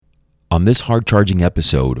On this hard-charging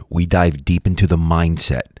episode, we dive deep into the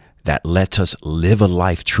mindset that lets us live a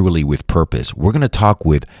life truly with purpose. We're going to talk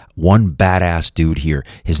with one badass dude here.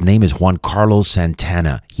 His name is Juan Carlos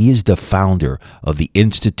Santana. He is the founder of the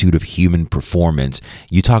Institute of Human Performance.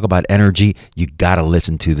 You talk about energy, you got to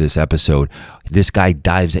listen to this episode. This guy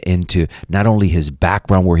dives into not only his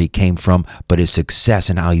background, where he came from, but his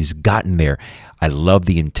success and how he's gotten there. I love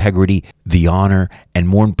the integrity, the honor, and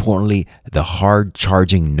more importantly, the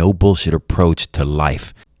hard-charging, no bullshit approach to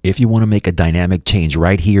life. If you want to make a dynamic change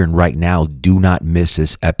right here and right now, do not miss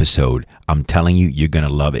this episode. I'm telling you, you're going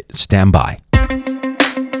to love it. Stand by.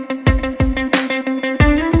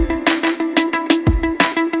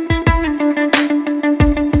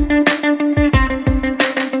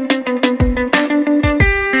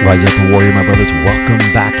 Rise up and warrior, my brothers. Welcome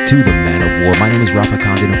back to the Man of War. My name is Rafa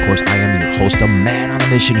Condon. Of course, I am your host, a man on a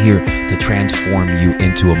mission here to transform you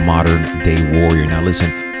into a modern day warrior. Now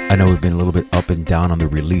listen, I know we've been a little bit up and down on the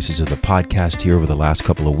releases of the podcast here over the last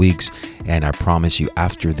couple of weeks, and I promise you,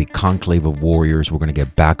 after the Conclave of Warriors, we're going to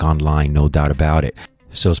get back online, no doubt about it.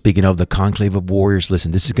 So speaking of the Conclave of Warriors,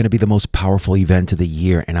 listen, this is going to be the most powerful event of the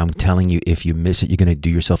year, and I'm telling you, if you miss it, you're going to do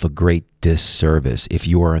yourself a great disservice. If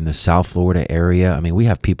you are in the South Florida area, I mean, we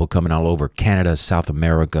have people coming all over Canada, South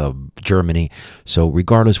America, Germany. So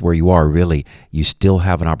regardless where you are, really, you still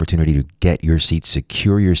have an opportunity to get your seats,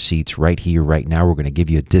 secure your seats right here, right now. We're going to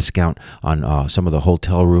give you a discount on some of the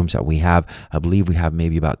hotel rooms that we have. I believe we have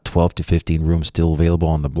maybe about 12 to 15 rooms still available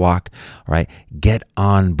on the block. All right, get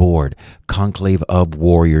on board.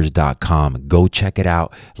 ConclaveofWarriors.com. Go check it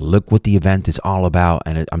out. Look what the event is all about.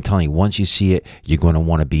 And I'm telling you, once you see it, you're going to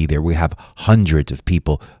want to be there. We have hundreds of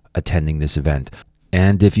people attending this event.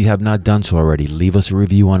 And if you have not done so already, leave us a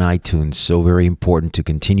review on iTunes. So very important to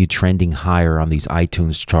continue trending higher on these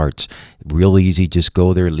iTunes charts. Real easy. Just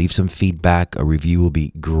go there, leave some feedback. A review will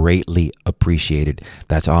be greatly appreciated.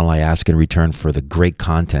 That's all I ask in return for the great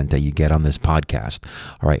content that you get on this podcast.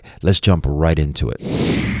 All right, let's jump right into it.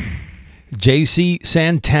 JC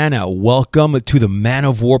Santana, welcome to the Man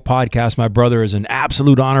of War podcast, my brother. It's an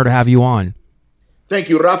absolute honor to have you on. Thank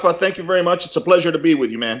you, Rafa. Thank you very much. It's a pleasure to be with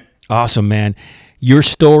you, man. Awesome, man. Your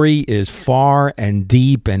story is far and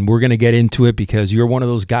deep, and we're going to get into it because you're one of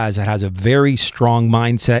those guys that has a very strong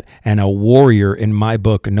mindset and a warrior in my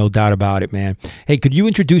book, no doubt about it, man. Hey, could you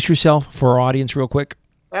introduce yourself for our audience real quick?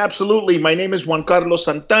 Absolutely. My name is Juan Carlos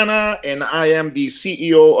Santana, and I am the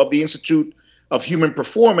CEO of the Institute of Human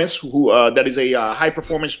Performance, that is a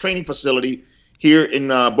high-performance training facility here in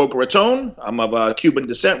Boca Raton. I'm of Cuban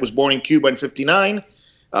descent, was born in Cuba in 1959,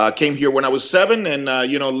 came here when I was 7, and,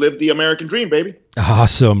 lived the American dream, baby.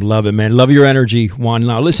 Awesome. Love it, man. Love your energy, Juan.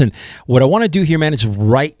 Now, listen, what I want to do here, man, is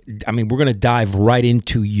we're going to dive right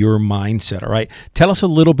into your mindset, all right? Tell us a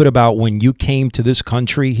little bit about when you came to this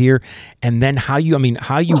country here, and then how you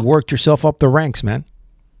worked yourself up the ranks, man.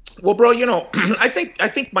 Well, bro, I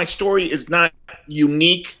think my story is not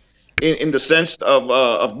unique in the sense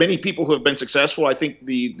of many people who have been successful. I think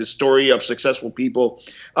the story of successful people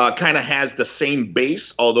kind of has the same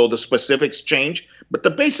base, although the specifics change. But the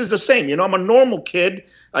base is the same. I'm a normal kid.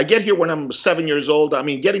 I get here when I'm 7 years old. I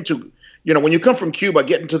mean, getting to, when you come from Cuba,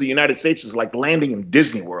 getting to the United States is like landing in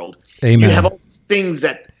Disney World. Amen. You have all these things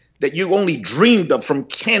that you only dreamed of, from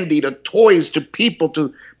candy to toys to people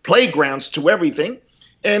to playgrounds to everything.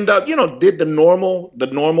 And, did the normal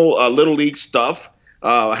Little League stuff.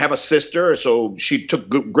 I have a sister, so she took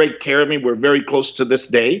great care of me. We're very close to this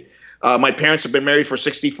day. My parents have been married for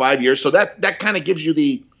 65 years. So that kind of gives you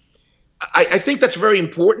I think that's very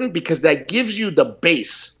important, because that gives you the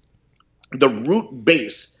base, the root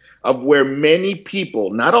base of where many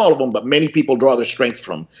people, not all of them, but many people draw their strength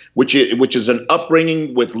from, which is an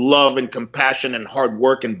upbringing with love and compassion and hard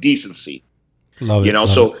work and decency. Love it.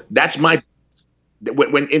 So that's my.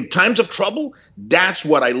 When in times of trouble, that's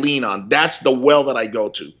what I lean on. That's the well that I go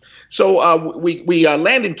to. So we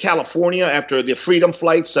land in California after the Freedom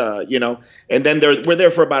flights, and then we're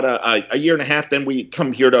there for about a year and a half. Then we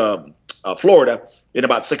come here to Florida in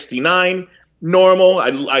about 1969. Normal.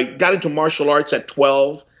 I got into martial arts at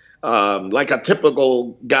 12, like a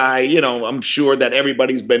typical guy. I'm sure that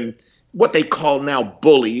everybody's been what they call now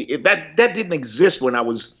bully. That didn't exist when I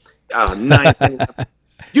was 9.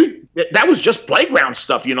 That was just playground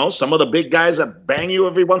stuff, Some of the big guys that bang you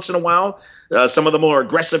every once in a while. Some of the more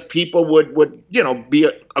aggressive people would be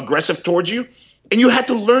aggressive towards you. And you had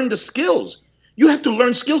to learn the skills. You have to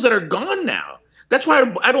learn skills that are gone now. That's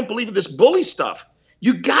why I don't believe in this bully stuff.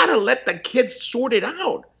 You got to let the kids sort it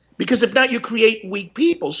out, because if not, you create weak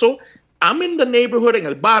people. So I'm in the neighborhood, in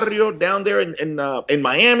El Barrio, down there in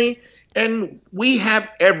Miami, And we have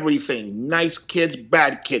everything: nice kids,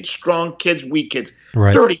 bad kids, strong kids, weak kids,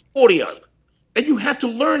 Right. 30, 40 of them. And you have to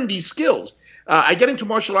learn these skills. I get into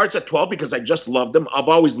martial arts at 12 because I just love them. I've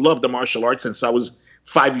always loved the martial arts since I was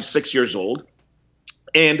 5, 6 years old.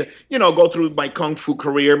 And, go through my kung fu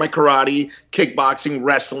career, my karate, kickboxing,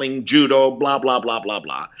 wrestling, judo, blah, blah, blah, blah,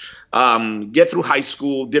 blah. Get through high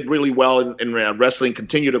school, did really well in wrestling,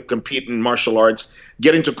 continue to compete in martial arts,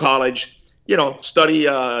 get into college, study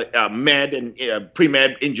med and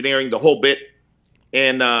pre-med engineering, the whole bit,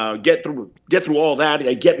 and get through all that.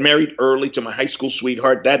 I get married early to my high school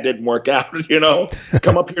sweetheart. That didn't work out,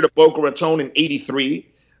 Come up here to Boca Raton in '83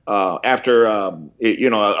 after a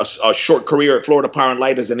short career at Florida Power and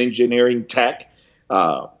Light as an engineering tech,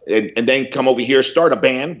 and then come over here, start a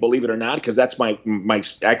band. Believe it or not, because that's my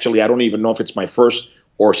actually, I don't even know if it's my first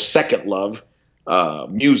or second love,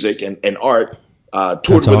 music and art. Toured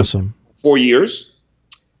That's with awesome. 4 years.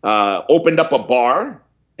 Opened up a bar,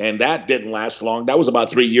 and that didn't last long. That was about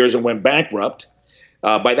 3 years and went bankrupt.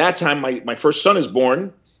 By that time, my first son is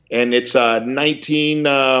born, and it's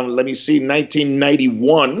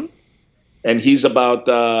 1991, and he's about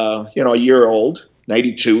a year old,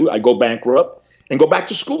 92. I go bankrupt and go back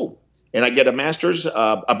to school, and I get a master's,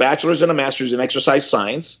 a bachelor's, and a master's in exercise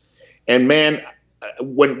science. And man,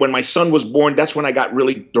 when my son was born, that's when I got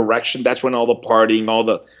really direction. That's when all the partying, all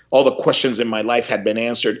the questions in my life had been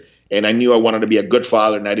answered, and I knew I wanted to be a good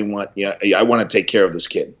father, and I want to take care of this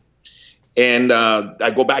kid. And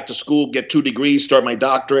I go back to school, get 2 degrees, start my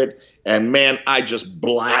doctorate, and man, I just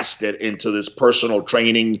blasted into this personal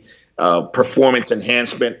training, performance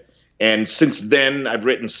enhancement. And since then, I've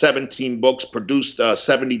written 17 books, produced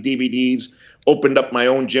 70 DVDs, opened up my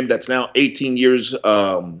own gym that's now 18 years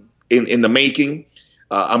in the making.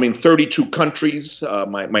 I'm in 32 countries.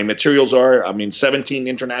 My materials are, I'm in 17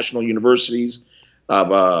 international universities,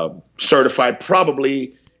 certified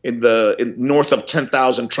probably in north of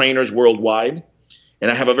 10,000 trainers worldwide. And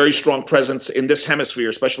I have a very strong presence in this hemisphere,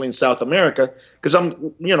 especially in South America, because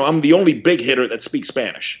I'm the only big hitter that speaks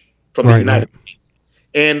Spanish from the United States.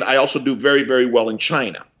 And I also do very, very well in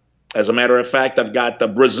China. As a matter of fact, I've got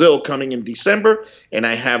Brazil coming in December, and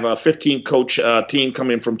I have a 15-coach team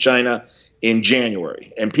coming from China in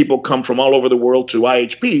January. And people come from all over the world to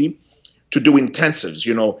IHP to do intensives,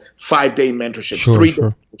 5-day mentorships, 3-day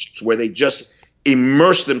mentorships, where they just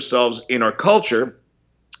immerse themselves in our culture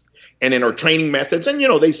and in our training methods. And,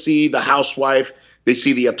 they see the housewife, they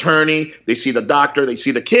see the attorney, they see the doctor, they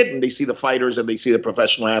see the kid, and they see the fighters, and they see the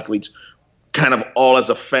professional athletes, kind of all as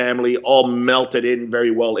a family, all melted in,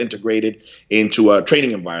 very well integrated into a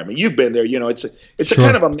training environment. You've been there, it's a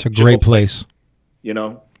kind of it's a great place.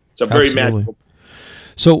 It's a very magical.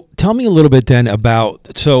 So tell me a little bit then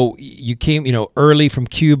about, so you came, early from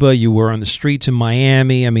Cuba, you were on the streets in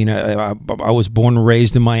Miami. I mean, I was born and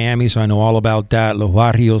raised in Miami, so I know all about that, Los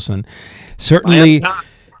Barrios, and certainly.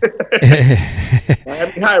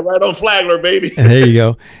 Miami High, right on Flagler, baby. There you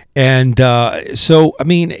go. And so, I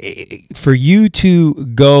mean, for you to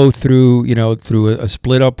go through, through a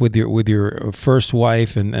split up with your first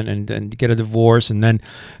wife and get a divorce, and then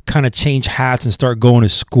kind of change hats and start going to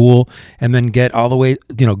school, and then get all the way,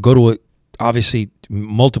 go to obviously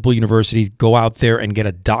multiple universities, go out there and get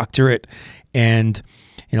a doctorate, and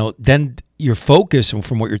then your focus, and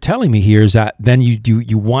from what you're telling me here, is that then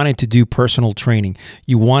you wanted to do personal training.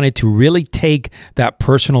 You wanted to really take that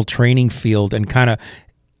personal training field and kind of,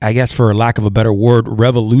 I guess for lack of a better word,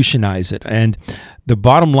 revolutionize it. And the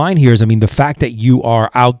bottom line here is, I mean, the fact that you are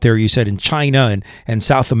out there, you said in China and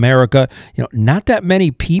South America, not that many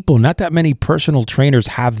people, not that many personal trainers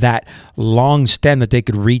have that long stem that they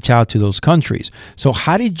could reach out to those countries. So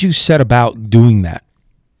how did you set about doing that?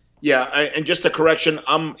 Yeah, and just a correction,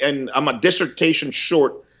 I'm a dissertation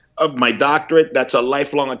short of my doctorate. That's a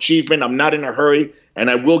lifelong achievement. I'm not in a hurry,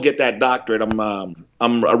 and I will get that doctorate.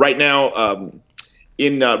 I'm right now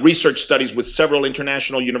in research studies with several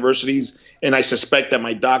international universities, and I suspect that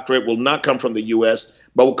my doctorate will not come from the U.S.,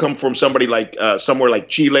 but will come from somebody like somewhere like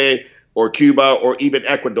Chile or Cuba or even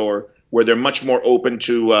Ecuador, where they're much more open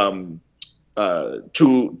to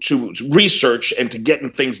research and to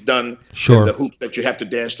getting things done. Sure. The hoops that you have to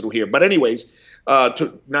dance through here. But anyways,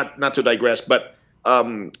 to not to digress, but I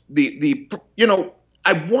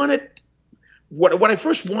wanted what I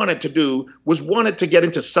first wanted to do was wanted to get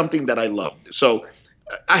into something that I loved. So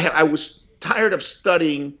I was tired of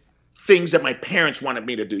studying things that my parents wanted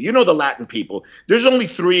me to do. The Latin people. There's only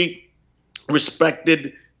 3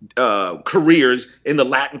 respected careers in the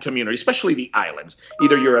Latin community, especially the islands.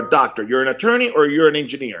 Either you're a doctor, you're an attorney, or you're an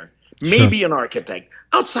engineer. Sure. maybe an architect.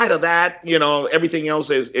 Outside of that, everything else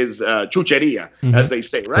is chucheria, as they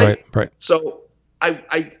say, right? Right. So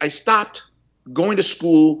I stopped going to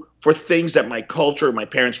school for things that my culture, my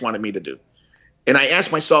parents wanted me to do. And I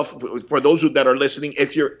asked myself, for those that are listening,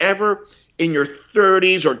 if you're ever in your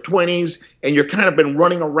 30s or 20s and you're kind of been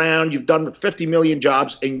running around, you've done 50 million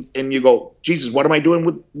jobs, and you go, Jesus, what am I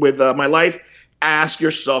doing with my life? Ask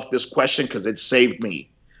yourself this question, because it saved me.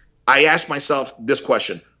 I asked myself this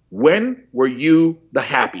question: when were you the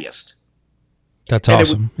happiest? That's And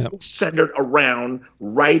awesome. it was centered around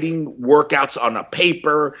writing workouts on a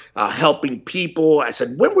paper, helping people. I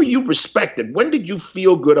said, when were you respected? When did you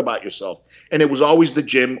feel good about yourself? And it was always the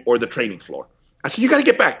gym or the training floor. I said, you got to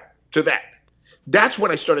get back to that. That's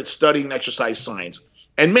when I started studying exercise science.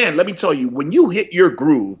 And man, let me tell you, when you hit your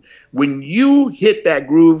groove, when you hit that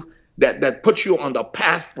groove that puts you on the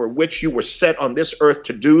path for which you were set on this earth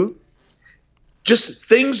to do, just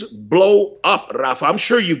things blow up, Rafa. I'm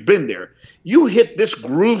sure you've been there. You hit this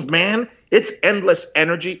groove, man. It's endless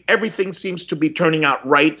energy. Everything seems to be turning out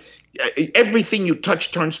right. Everything you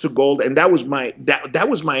touch turns to gold. And that was my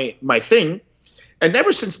thing. And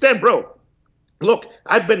ever since then, bro, look,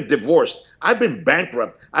 I've been divorced. I've been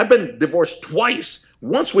bankrupt. I've been divorced twice,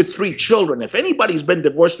 once with 3 children. If anybody's been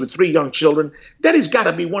divorced with 3 young children, that has got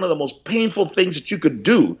to be one of the most painful things that you could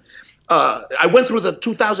do. I went through the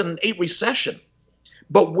 2008 recession.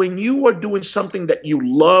 But when you are doing something that you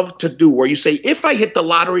love to do, where you say, if I hit the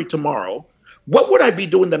lottery tomorrow, what would I be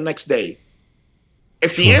doing the next day?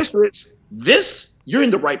 If the answer is this, you're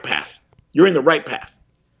in the right path. You're in the right path.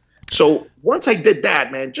 So once I did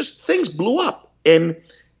that, man, just things blew up. And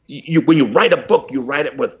when you write a book, you write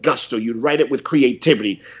it with gusto. You write it with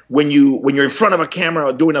creativity. When you're in front of a camera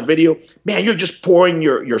or doing a video, man, you're just pouring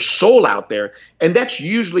your soul out there. And that's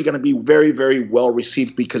usually going to be very, very well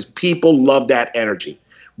received, because people love that energy.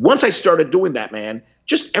 Once I started doing that, man,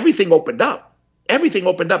 just everything opened up. Everything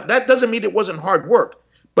opened up. That doesn't mean it wasn't hard work,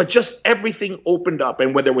 but just everything opened up.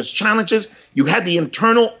 And when there was challenges, you had the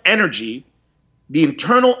internal energy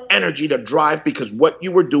to drive, because what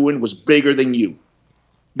you were doing was bigger than you.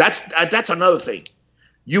 That's another thing.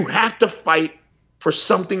 You have to fight for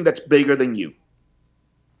something that's bigger than you.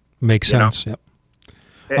 Makes sense. Yep.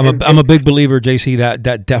 I'm a big believer, JC,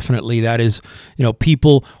 that definitely that is,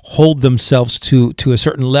 people hold themselves to a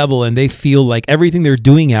certain level, and they feel like everything they're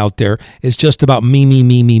doing out there is just about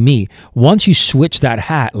me. Once you switch that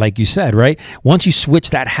hat, like you said, right? Once you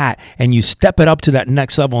switch that hat and you step it up to that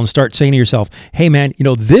next level and start saying to yourself, hey man,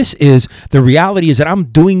 this is the reality, is that I'm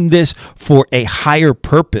doing this for a higher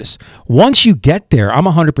purpose. Once you get there, I'm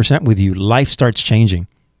 100% with you. Life starts changing.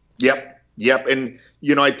 Yep. And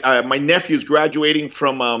my nephew's graduating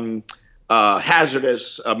from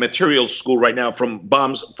hazardous materials school right now, from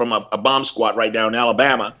a bomb squad right now in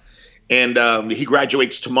Alabama, and he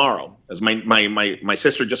graduates tomorrow. As my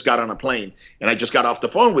sister just got on a plane, and I just got off the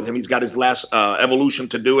phone with him. He's got his last evolution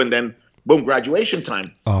to do, and then boom, graduation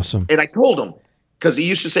time. Awesome. And I told him, because he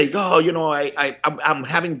used to say, I'm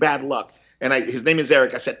having bad luck, and his name is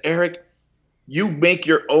Eric. I said, Eric, you make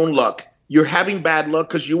your own luck. You're having bad luck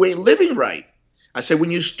because you ain't living right. I said,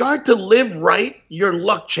 when you start to live right, your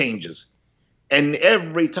luck changes. And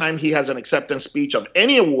every time he has an acceptance speech of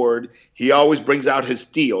any award, he always brings out his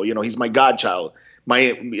steel. He's my godchild.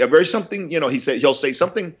 He said, he'll say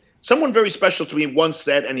something, someone very special to me once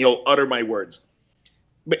said, and he'll utter my words.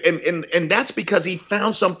 And that's because he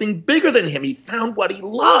found something bigger than him. He found what he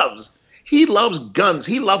loves. He loves guns.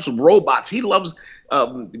 He loves robots. He loves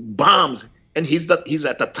bombs. And he's at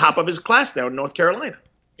the top of his class now in North Carolina.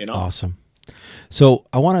 Awesome. So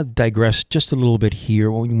I want to digress just a little bit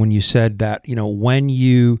here when you said that, when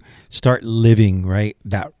you start living, right,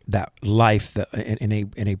 that life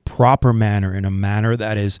in a proper manner, in a manner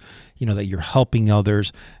that is, that you're helping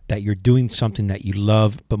others, that you're doing something that you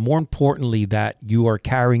love, but more importantly, that you are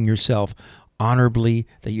carrying yourself honorably,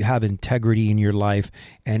 that you have integrity in your life.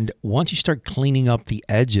 And once you start cleaning up the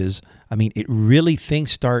edges,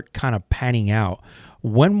 things start kind of panning out.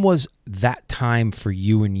 When was that time for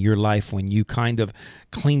you in your life when you kind of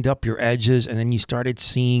cleaned up your edges and then you started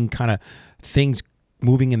seeing kind of things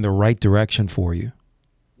moving in the right direction for you?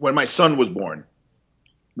 When my son was born,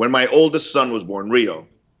 when my oldest son was born, Rio,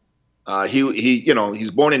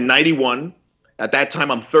 he's born in 91. At that time,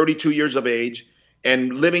 I'm 32 years of age.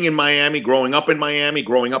 And living in Miami, growing up in Miami in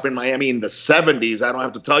the 70s, I don't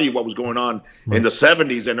have to tell you what was going on in the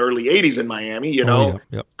 70s and early 80s in Miami,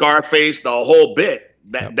 Scarface, the whole bit.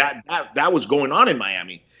 That was going on in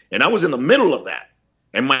Miami. And I was in the middle of that.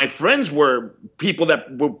 And my friends were people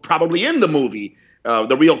that were probably in the movie,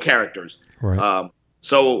 the real characters. Right.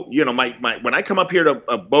 So, my when I come up here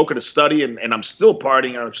to Boca to study and I'm still partying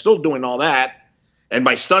and I'm still doing all that, and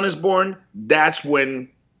my son is born, that's when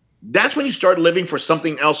you start living for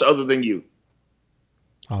something else other than you.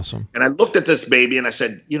 Awesome. And I looked at this baby and I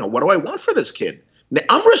said, what do I want for this kid?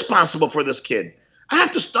 I'm responsible for this kid. I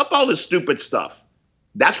have to stop all this stupid stuff.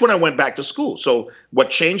 That's when I went back to school. So what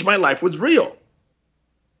changed my life was real.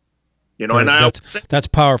 And that's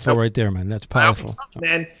powerful right there, man. That's powerful.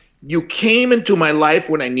 Man, you came into my life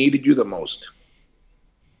when I needed you the most.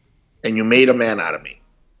 And you made a man out of me.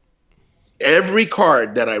 Every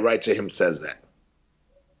card that I write to him says that.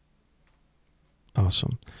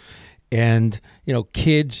 Awesome. And,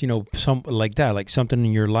 kids, some like that, like something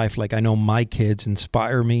in your life, like I know my kids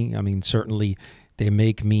inspire me. I mean, certainly they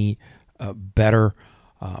make me better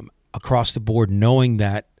across the board, knowing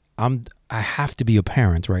that I have to be a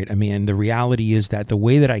parent, right? I mean, and the reality is that the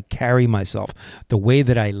way that I carry myself, the way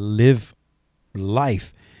that I live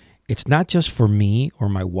life, it's not just for me or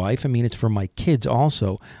my wife. I mean, it's for my kids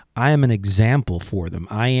also. I am an example for them.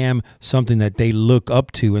 I am something that they look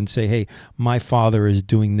up to and say, hey, my father is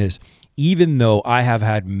doing this. Even though I have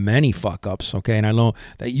had many fuck ups, okay? And I know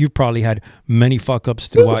that you've probably had many fuck ups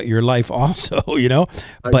throughout your life also,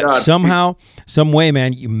 But somehow, some way,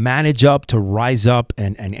 man, you manage up to rise up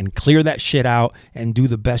and clear that shit out and do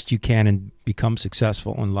the best you can and become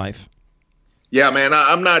successful in life. Yeah, man,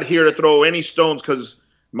 I'm not here to throw any stones because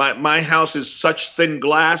my house is such thin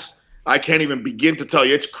glass, I can't even begin to tell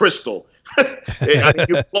you. It's crystal.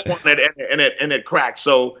 You blow on it and it cracks.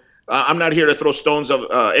 So I'm not here to throw stones of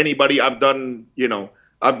anybody. I've done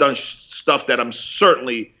stuff that I'm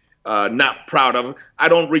certainly not proud of. I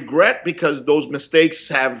don't regret because those mistakes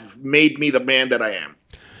have made me the man that I am.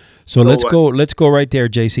 So let's go right there,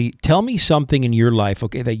 JC. Tell me something in your life,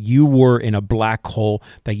 okay, that you were in a black hole,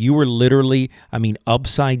 that you were literally,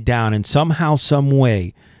 upside down, and somehow, some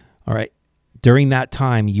way, all right, during that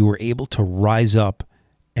time, you were able to rise up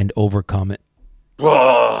and overcome it.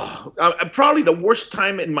 Oh, probably the worst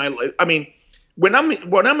time in my life. I mean, when I'm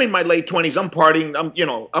in my late 20s, I'm partying.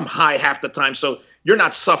 I'm high half the time, so you're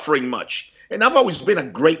not suffering much. And I've always been a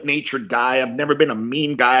great-natured guy. I've never been a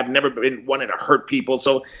mean guy. I've never been wanting to hurt people.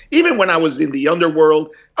 So even when I was in the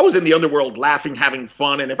underworld, I was in the underworld laughing, having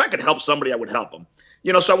fun. And if I could help somebody, I would help them.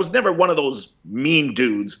 So I was never one of those mean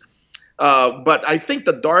dudes. But I think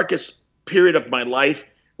the darkest period of my life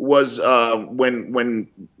was when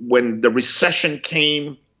the recession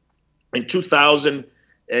came in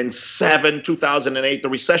 2007, 2008. The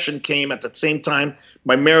recession came at the same time.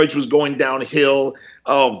 My marriage was going downhill.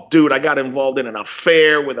 Oh, dude, I got involved in an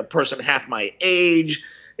affair with a person half my age.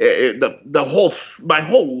 My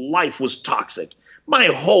whole life was toxic. My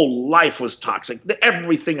whole life was toxic.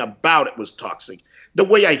 Everything about it was toxic. The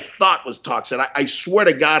way I thought was toxic. I swear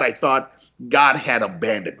to God, I thought God had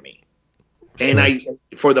abandoned me. And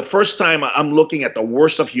for the first time, I'm looking at the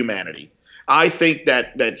worst of humanity. I think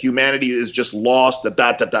that humanity is just lost,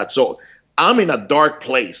 So I'm in a dark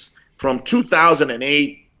place from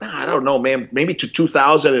 2008, I don't know, man, maybe to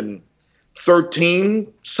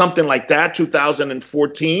 2013, something like that,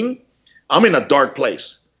 2014. I'm in a dark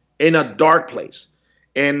place, And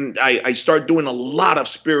I start doing a lot of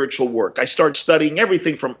spiritual work. I start studying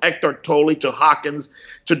everything from Eckhart Tolle to Hawkins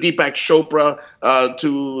to Deepak Chopra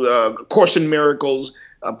to Course in Miracles.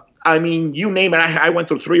 You name it. I went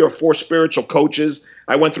through 3 or 4 spiritual coaches.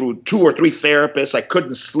 I went through 2 or 3 therapists. I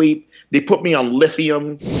couldn't sleep. They put me on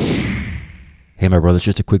lithium. Hey, my brothers,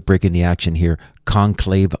 just a quick break in the action here.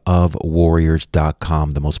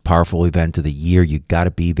 ConclaveofWarriors.com, the most powerful event of the year. You got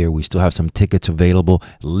to be there. We still have some tickets available,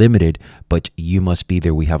 limited, but you must be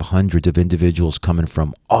there. We have hundreds of individuals coming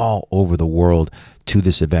from all over the world to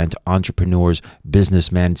this event. Entrepreneurs,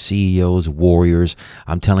 businessmen, CEOs, warriors.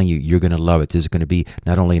 I'm telling you, you're going to love it. This is going to be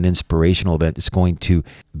not only an inspirational event, it's going to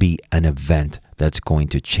be an event that's going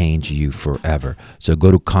to change you forever. So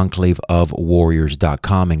go to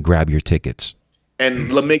ConclaveofWarriors.com and grab your tickets. And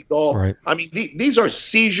Lamictal. Right. These are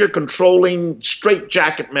seizure-controlling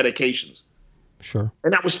straitjacket medications. Sure.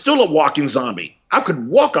 And I was still a walking zombie. I could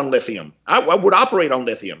walk on lithium. I would operate on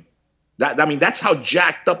lithium. That's how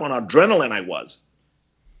jacked up on adrenaline I was.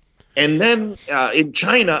 And then in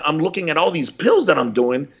China, I'm looking at all these pills that I'm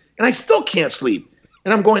doing, and I still can't sleep.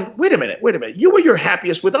 And I'm going, wait a minute. You were your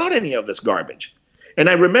happiest without any of this garbage.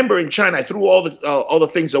 And I remember in China, I threw all the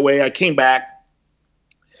things away. I came back.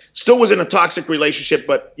 Still was in a toxic relationship,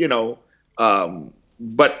 but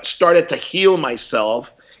started to heal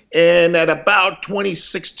myself. And at about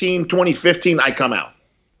 2016, 2015, I come out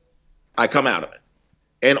of it.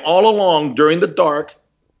 And all along during the dark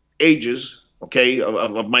ages,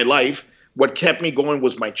 of my life, What kept me going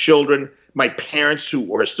was my children, my parents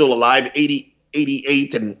who are still alive, 80,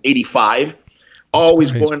 88 and 85,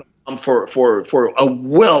 always going for a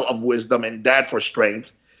well of wisdom, and dad for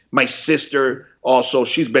strength. My sister also,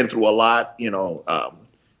 she's been through a lot,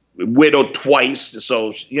 widowed twice.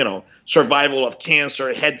 So, survival of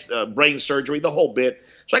cancer, head, brain surgery, the whole bit.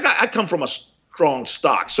 So I come from a strong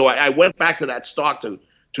stock. So I went back to that stock to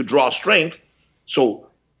draw strength. So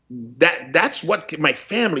that's what my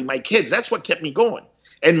family, my kids, that's what kept me going.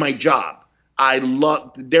 And my job.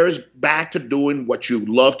 There's back to doing what you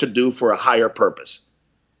love to do for a higher purpose.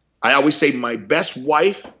 I always say my best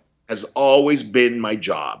wife has always been my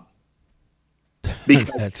job.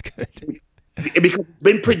 Because, that's good. Because it's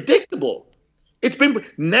been predictable.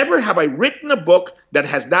 Never have I written a book that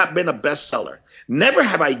has not been a bestseller. Never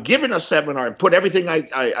have I given a seminar and put everything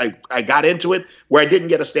I got into it where I didn't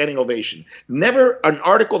get a standing ovation. Never an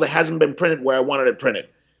article that hasn't been printed where I wanted it printed.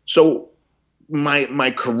 So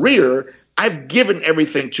my career, I've given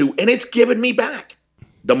everything to, and it's given me back.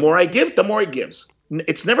 The more I give, the more it gives.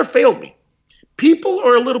 It's never failed me. People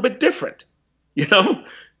are a little bit different,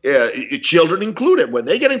 children included. When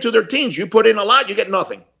they get into their teens, you put in a lot, you get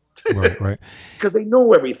nothing. Right. Because they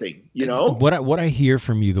know everything, What I hear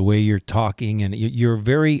from you, the way you're talking, and you're a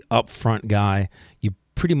very upfront guy. You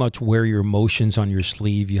pretty much wear your emotions on your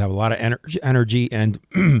sleeve. You have a lot of energy, and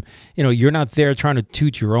you're not there trying to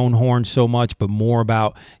toot your own horn so much, but more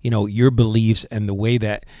about your beliefs and the way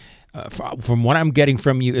that. From what I'm getting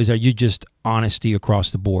from you is, are you just honesty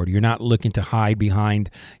across the board? You're not looking to hide behind,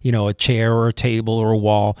 a chair or a table or a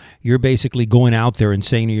wall. You're basically going out there and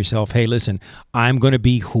saying to yourself, hey, listen, I'm going to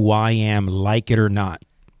be who I am, like it or not.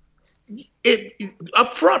 It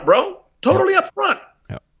up front, bro. Totally up front.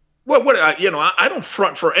 Yep. I don't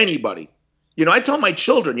front for anybody. I tell my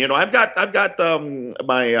children, I've got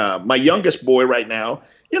my youngest boy right now,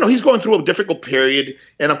 he's going through a difficult period.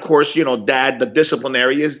 And of course, dad, the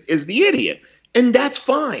disciplinary is the idiot. And that's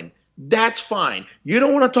fine. That's fine. You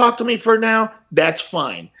don't want to talk to me for now. That's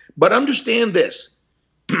fine. But understand this.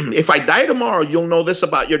 If I die tomorrow, you'll know this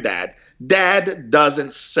about your dad. Dad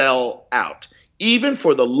doesn't sell out, even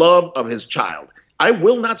for the love of his child. I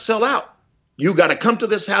will not sell out. You got to come to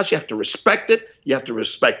this house. You have to respect it. You have to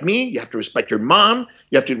respect me. You have to respect your mom.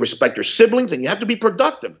 You have to respect your siblings, and you have to be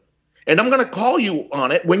productive. And I'm going to call you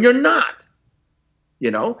on it when you're not,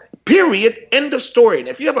 period. End of story. And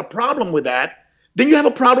if you have a problem with that, then you have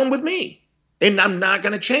a problem with me, and I'm not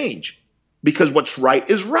going to change, because what's right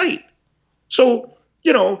is right. So,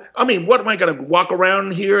 what am I going to walk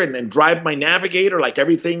around here and drive my Navigator like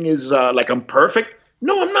everything is like I'm perfect?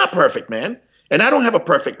 No, I'm not perfect, man. And I don't have a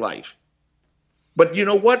perfect life. But you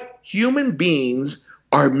know what? Human beings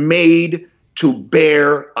are made to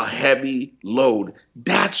bear a heavy load.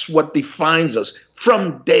 That's what defines us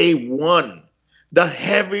from day one. The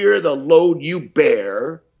heavier the load you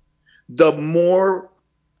bear, the more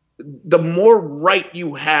right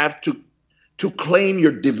you have to claim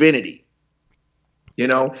your divinity.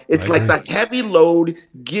 It's like the heavy load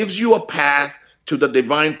gives you a path to the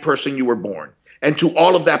divine person you were born and to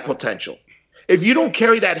all of that potential. If you don't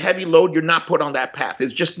carry that heavy load, you're not put on that path.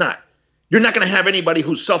 It's just not. You're not going to have anybody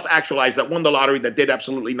who's self-actualized, that won the lottery, that did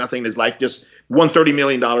absolutely nothing in his life, just won $30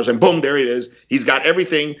 million, and boom, there it is. He's got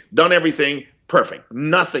everything, done everything, perfect.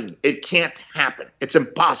 Nothing. It can't happen. It's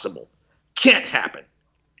impossible. Can't happen.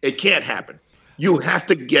 It can't happen. You have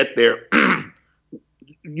to get there.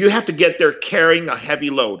 You have to get there carrying a heavy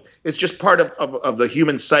load. It's just part of the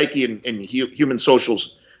human psyche and human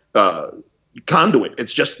social's conduit.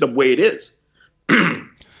 It's just the way it is.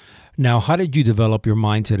 Now, how did you develop your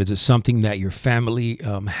mindset? Is it something that your family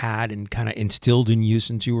had and kind of instilled in you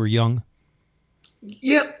since you were young?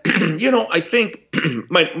 Yeah. I think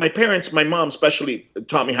my parents, my mom especially,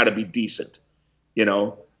 taught me how to be decent.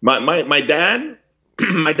 My dad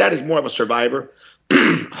is more of a survivor,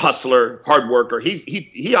 hustler, hard worker.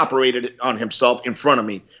 He operated on himself in front of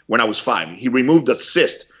me when I was 5. He removed a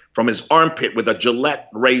cyst from his armpit with a Gillette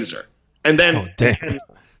razor. And then,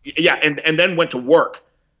 and then went to work.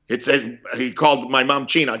 It says he called my mom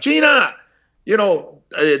China, tráeme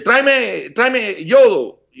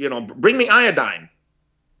yodo, bring me iodine.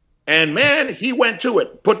 And man, he went to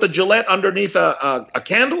it, put the Gillette underneath a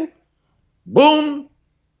candle, boom,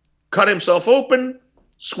 cut himself open,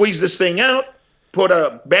 squeezed this thing out, put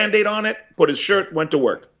a Band-Aid on it, put his shirt, went to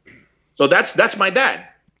work. So that's my dad.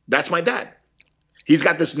 That's my dad. He's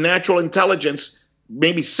got this natural intelligence,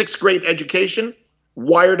 maybe 6th grade education,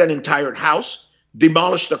 wired an entire house,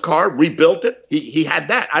 demolished a car, rebuilt it. He had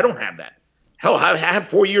that. I don't have that. Hell, I have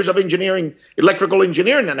 4 years of engineering, electrical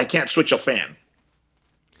engineering, and I can't switch a fan.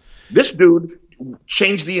 This dude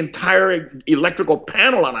change the entire electrical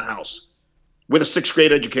panel on a house with a sixth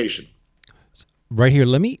grade education. Right here,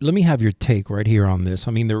 let me have your take right here on this.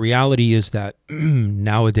 I mean, the reality is that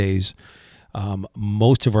nowadays,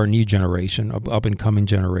 most of our new generation, up and coming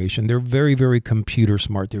generation, they're very, very computer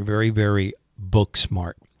smart. They're very, very book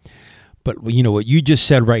smart. But you know what you just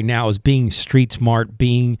said right now is being street smart,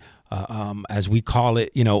 being as we call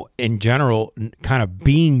it, you know, in general, kind of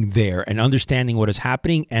being there and understanding what is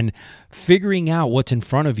happening and figuring out what's in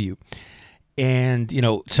front of you. And, you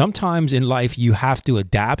know, sometimes in life you have to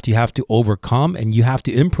adapt, you have to overcome, and you have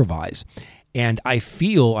to improvise. And I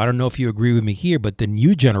feel, I don't know if you agree with me here, but the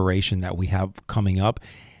new generation that we have coming up,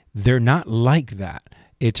 they're not like that.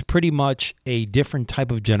 It's pretty much a different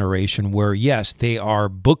type of generation where, yes, they are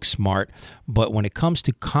book smart, but when it comes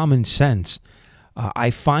to common sense,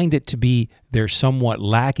 I find it to be they're somewhat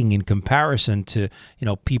lacking in comparison to, you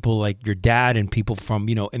know, people like your dad and people from,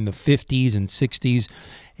 you know, in the 50s and 60s.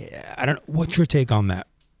 I don't know. What's your take on that?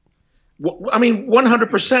 Well, I mean,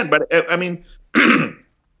 100%. But I mean,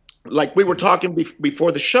 like we were talking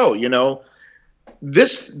before the show, you know,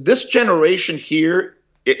 this generation here,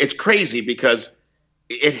 it's crazy because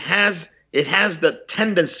it has the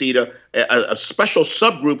tendency to a special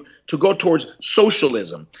subgroup to go towards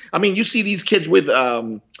socialism. I mean, you see these kids with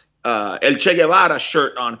El Che Guevara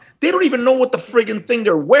shirt on. They don't even know what the friggin' thing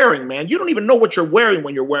they're wearing, man. You don't even know what you're wearing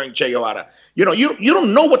when you're wearing Che Guevara. You know, you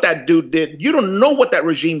don't know what that dude did. You don't know what that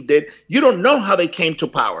regime did. You don't know how they came to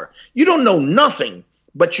power. You don't know nothing,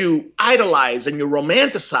 but you idolize and you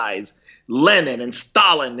romanticize Lenin and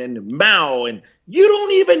Stalin and Mao, and you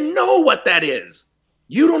don't even know what that is.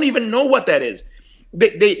 You don't even know what that is.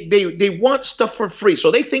 They want stuff for free.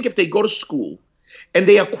 So they think if they go to school and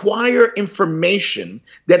they acquire information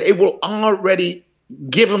that it will already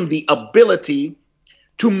give them the ability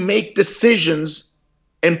to make decisions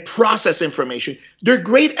and process information. They're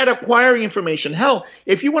great at acquiring information. Hell,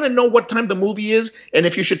 if you want to know what time the movie is and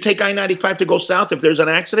if you should take I-95 to go south if there's an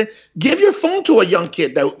accident, give your phone to a young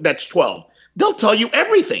kid that's 12. They'll tell you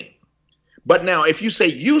everything. But now if you say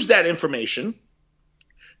use that information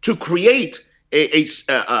to create a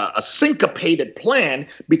syncopated plan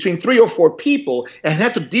between 3 or 4 people and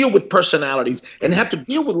have to deal with personalities and have to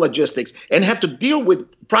deal with logistics and have to deal with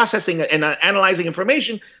processing and analyzing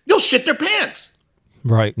information, they'll shit their pants.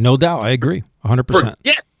 Right. No doubt. I agree. 100%.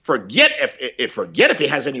 Forget if it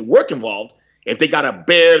has any work involved. If they got to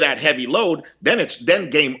bear that heavy load, then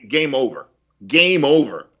game over. Game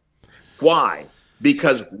over. Why?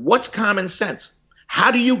 Because what's common sense? How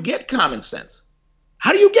do you get common sense?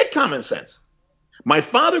 How do you get common sense? My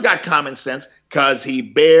father got common sense because he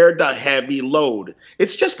bared the heavy load.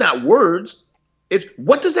 It's just not words. It's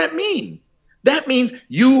what does that mean? That means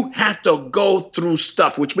you have to go through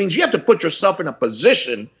stuff, which means you have to put yourself in a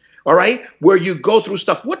position, all right, where you go through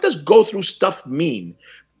stuff. What does go through stuff mean?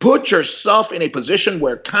 Put yourself in a position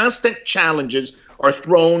where constant challenges are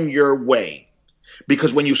thrown your way.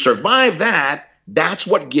 Because when you survive that, that's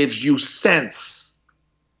what gives you sense.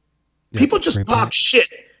 People just talk shit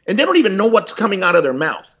and they don't even know what's coming out of their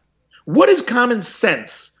mouth. What is common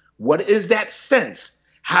sense? What is that sense?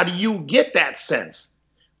 How do you get that sense?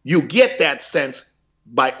 You get that sense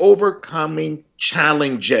by overcoming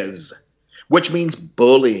challenges, which means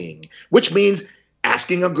bullying, which means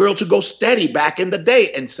asking a girl to go steady back in the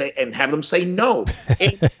day and have them say no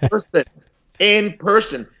in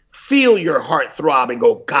person. Feel your heart throb and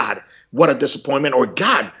go, God, what a disappointment, or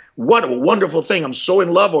God, what a wonderful thing. I'm so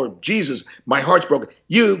in love, or Jesus, my heart's broken.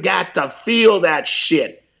 You got to feel that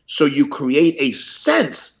shit. So you create a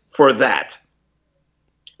sense for that.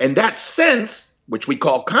 And that sense, which we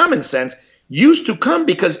call common sense, used to come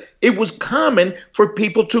because it was common for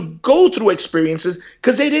people to go through experiences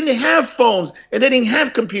because they didn't have phones and they didn't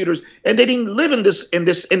have computers and they didn't live in this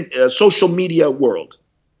social media world.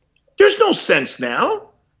 There's no sense now.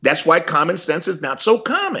 That's why common sense is not so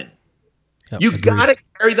common. Yep, you got to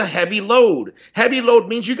carry the heavy load. Heavy load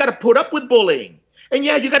means you got to put up with bullying. And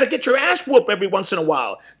yeah, you got to get your ass whooped every once in a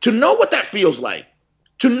while to know what that feels like,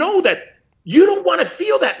 to know that you don't want to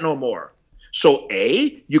feel that no more. So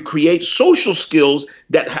you create social skills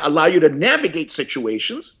that allow you to navigate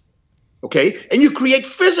situations, okay? And you create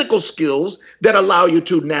physical skills that allow you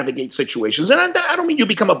to navigate situations. And I don't mean you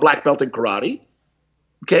become a black belt in karate,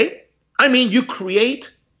 okay? I mean you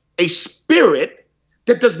create a spirit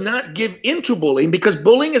that does not give into bullying, because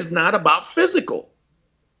bullying is not about physical.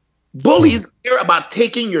 Bullies care about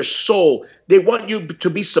taking your soul. They want you to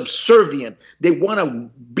be subservient. They want to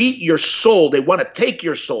beat your soul. They want to take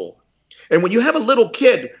your soul. And when you have a little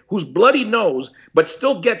kid who's bloody nose, but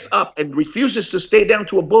still gets up and refuses to stay down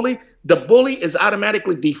to a bully, the bully is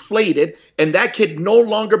automatically deflated, and that kid no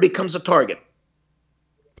longer becomes a target.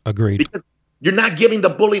 Agreed. Because you're not giving the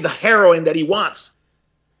bully the heroin that he wants.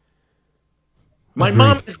 My Agreed.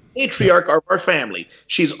 mom is the matriarch of our family.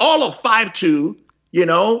 She's all of 5'2",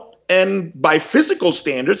 and by physical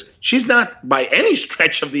standards, she's not by any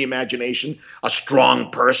stretch of the imagination a strong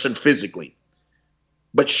person physically.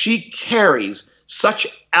 But she carries such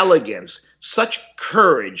elegance, such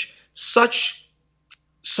courage, such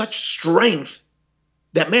strength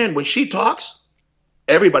that, man, when she talks,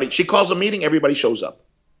 she calls a meeting, everybody shows up.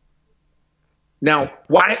 Now,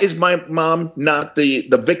 why is my mom not the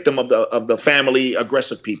victim of the family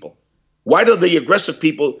aggressive people? Why do the aggressive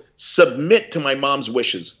people submit to my mom's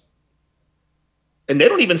wishes? And they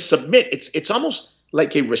don't even submit. It's almost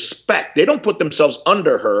like a respect. They don't put themselves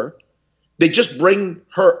under her. They just bring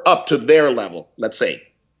her up to their level, let's say.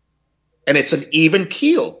 And it's an even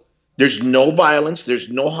keel. There's no violence. There's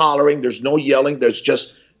no hollering. There's no yelling. There's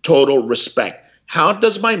just total respect. How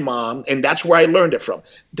does my mom, and that's where I learned it from,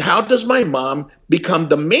 how does my mom become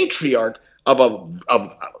the matriarch of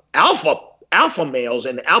alpha males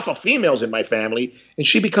and alpha females in my family, and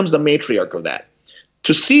she becomes the matriarch of that?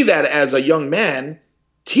 To see that as a young man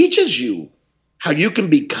teaches you how you can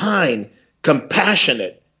be kind,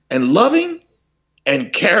 compassionate, and loving,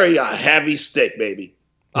 and carry a heavy stick, baby.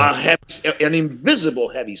 An invisible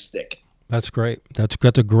heavy stick. That's great. That's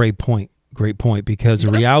a great point. Great point, because the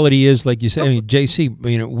reality is, like you said, JC,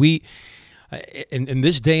 we in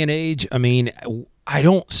this day and age, I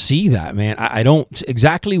don't see that, man. I don't,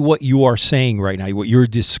 exactly what you are saying right now, what you're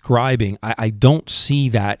describing, I don't see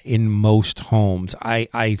that in most homes.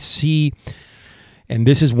 I see, and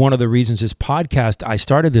this is one of the reasons I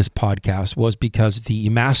started this podcast was because the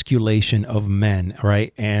emasculation of men,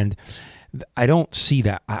 right? And I don't see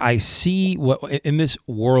that. I see what, in this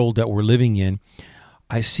world that we're living in,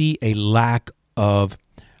 I see a lack of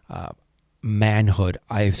manhood.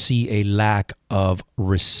 I see a lack of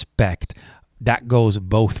respect. That goes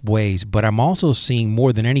both ways. But I'm also seeing,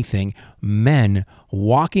 more than anything, men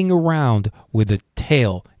walking around with a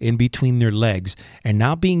tail in between their legs and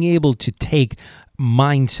not being able to take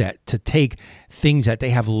mindset, to take things that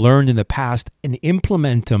they have learned in the past and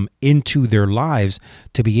implement them into their lives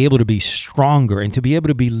to be able to be stronger and to be able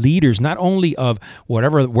to be leaders, not only of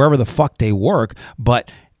wherever the fuck they work,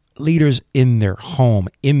 but leaders in their home,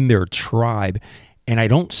 in their tribe. And I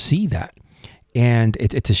don't see that. And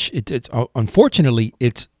it's unfortunately,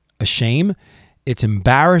 it's a shame. It's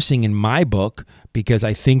embarrassing in my book, because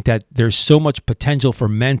I think that there's so much potential for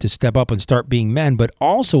men to step up and start being men. But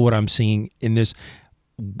also what I'm seeing in this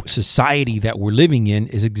society that we're living in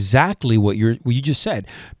is exactly what you just said.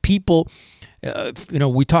 People,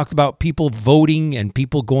 we talked about people voting and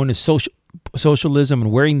people going to socialism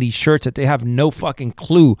and wearing these shirts that they have no fucking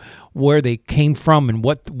clue where they came from and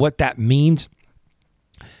what that means.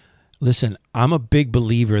 Listen, I'm a big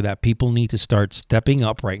believer that people need to start stepping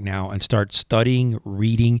up right now and start studying,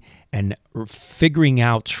 reading, and figuring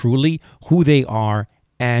out truly who they are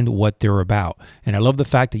and what they're about. And I love the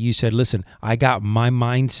fact that you said, listen, I got my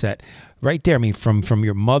mindset right there. From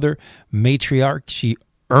your mother, matriarch, she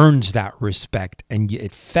earns that respect, and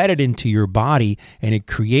it fed it into your body, and it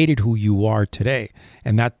created who you are today.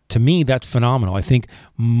 And that, to me, that's phenomenal. I think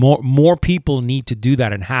more people need to do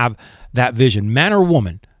that and have that vision, man or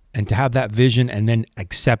woman, and to have that vision and then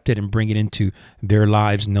accept it and bring it into their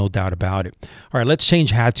lives, no doubt about it. All right, let's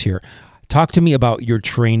change hats here. Talk to me about your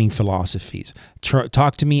training philosophies.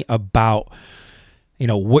 Talk to me about,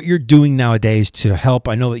 what you're doing nowadays to help.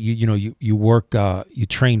 I know that you work, you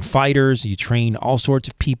train fighters, you train all sorts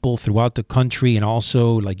of people throughout the country, and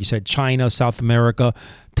also, like you said, China, South America.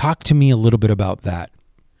 Talk to me a little bit about that.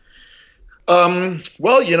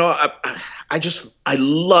 Well, I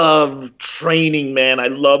love training, man. I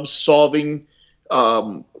love solving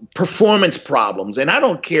performance problems, and I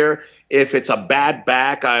don't care if it's a bad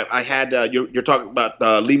back. I had you're talking about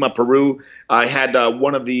Lima, Peru. I had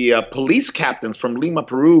one of the police captains from Lima,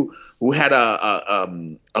 Peru, who had a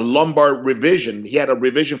lumbar revision. He had a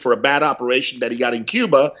revision for a bad operation that he got in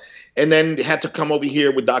Cuba, and then had to come over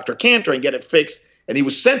here with Dr. Cantor and get it fixed. And he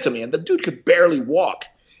was sent to me, and the dude could barely walk.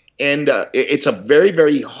 And it's a very,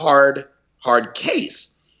 very hard case.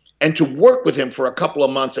 And to work with him for a couple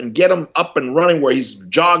of months and get him up and running, where he's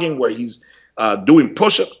jogging, where he's doing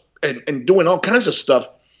push-ups and doing all kinds of stuff,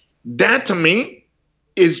 that to me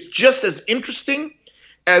is just as interesting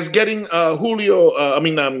as getting Cesar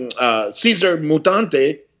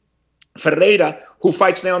Mutante Ferreira, who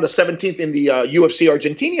fights now on the 17th in the UFC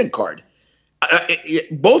Argentinian card.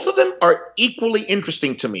 Both of them are equally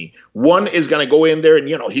interesting to me. One is going to go in there and,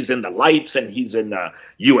 he's in the lights and he's in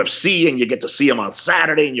UFC and you get to see him on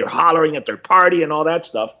Saturday and you're hollering at their party and all that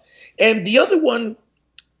stuff. And the other one,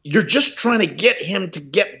 you're just trying to get him to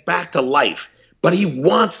get back to life, but he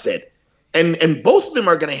wants it. And both of them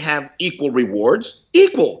are going to have equal rewards,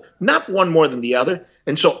 not one more than the other.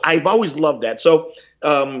 And so I've always loved that. So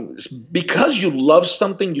because you love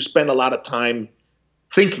something, you spend a lot of time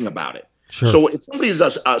thinking about it. Sure. So if somebody's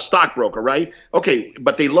a stockbroker, right? Okay,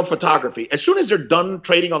 but they love photography. As soon as they're done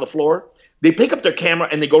trading on the floor, they pick up their camera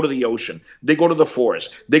and they go to the ocean. They go to the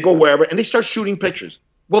forest. They go wherever, and they start shooting pictures.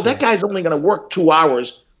 Well, that guy's only going to work 2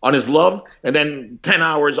 hours on his love and then 10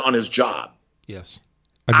 hours on his job. Yes.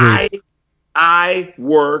 Agreed. I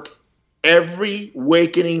work every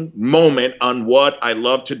wakening moment on what I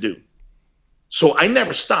love to do. So I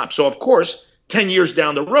never stop. So, of course, 10 years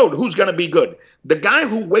down the road, who's going to be good? The guy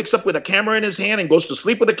who wakes up with a camera in his hand and goes to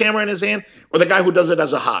sleep with a camera in his hand, or the guy who does it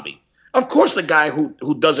as a hobby? Of course, the guy who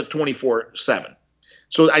does it 24/7.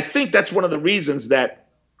 So I think that's one of the reasons that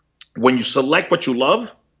when you select what you love,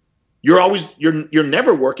 you're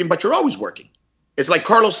never working, but you're always working. It's like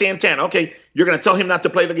Carlos Santana. Okay, you're going to tell him not to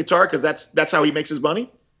play the guitar because that's how he makes his money?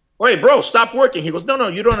 Hey, bro, stop working. He goes, no,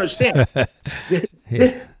 you don't understand.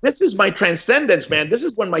 This is my transcendence, man. This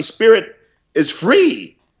is when my spirit is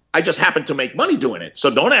free. I just happen to make money doing it. So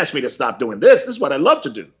don't ask me to stop doing this. This is what I love to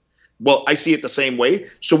do. Well, I see it the same way.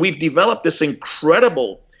 So we've developed this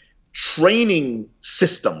incredible training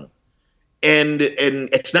system, and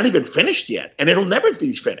it's not even finished yet, and it'll never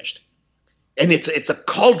be finished. And it's a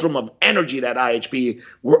cauldron of energy, that IHP.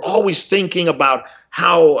 We're always thinking about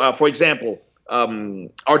how, for example,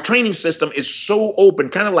 our training system is so open,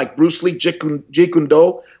 kind of like Bruce Lee Jeet Kune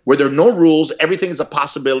Do, where there are no rules. Everything is a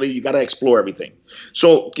possibility. You got to explore everything.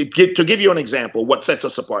 So to give you an example, what sets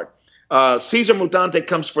us apart, Cesar Mutante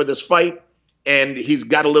comes for this fight, and he's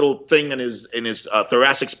got a little thing in his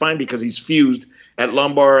thoracic spine because he's fused at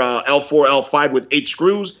lumbar L4, L5 with 8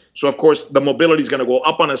 screws. So, of course, the mobility is going to go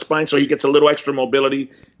up on his spine, so he gets a little extra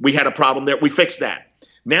mobility. We had a problem there. We fixed that.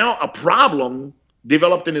 Now a problem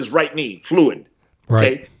developed in his right knee, fluid. Okay.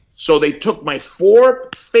 Right. So they took my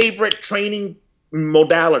 4 favorite training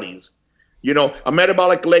modalities, a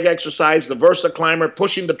metabolic leg exercise, the Versa climber,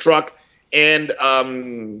 pushing the truck, and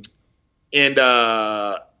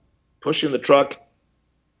pushing the truck.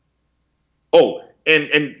 Oh,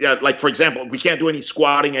 and like, for example, we can't do any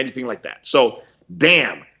squatting, anything like that. So,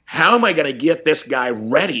 damn, how am I going to get this guy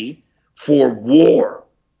ready for war?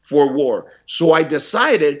 So I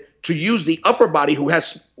decided to use the upper body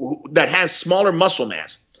that has smaller muscle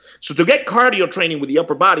mass. So to get cardio training with the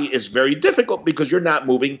upper body is very difficult because you're not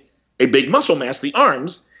moving a big muscle mass, the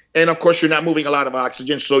arms, and of course you're not moving a lot of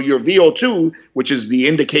oxygen. So your VO2, which is the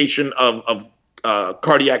indication of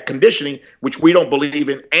cardiac conditioning, which we don't believe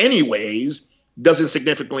in anyways, doesn't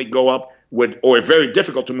significantly go up or very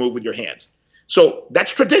difficult to move with your hands. So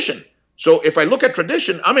that's tradition. So if I look at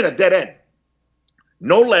tradition, I'm in a dead end.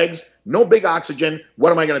 No legs, no big oxygen.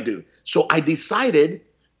 What am I going to do? So I decided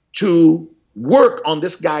to work on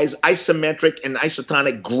this guy's isometric and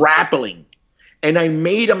isotonic grappling. And I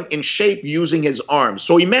made him in shape using his arms.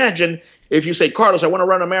 So imagine if you say, Carlos, I want to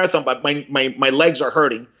run a marathon, but my legs are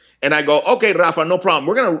hurting. And I go, okay, Rafa, no problem.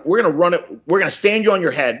 We're gonna run it. We're gonna stand you on your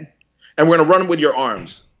head, and we're gonna run with your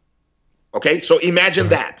arms. Okay, so imagine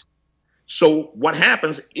that. So what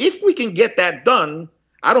happens if we can get that done?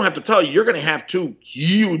 I don't have to tell you, you're gonna have 2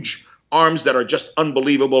 huge arms that are just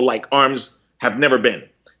unbelievable, like arms have never been.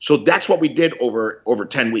 So that's what we did over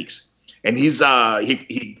 10 weeks. And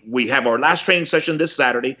we have our last training session this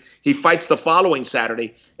Saturday. He fights the following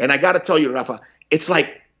Saturday, and I got to tell you, Rafa, it's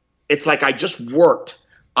like I just worked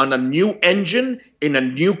on a new engine in a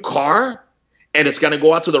new car, and it's going to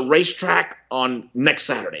go out to the racetrack on next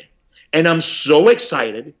Saturday. And I'm so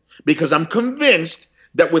excited because I'm convinced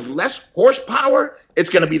that with less horsepower, it's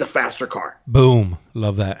going to be the faster car. Boom.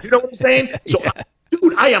 Love that. You know what I'm saying? So, Yeah.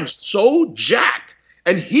 Dude, I am so jacked.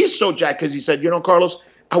 And he's so jacked because he said, Carlos,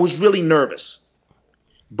 I was really nervous.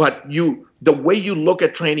 But the way you look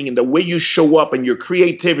at training and the way you show up and your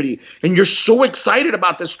creativity, and you're so excited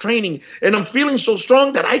about this training, and I'm feeling so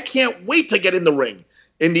strong that I can't wait to get in the ring,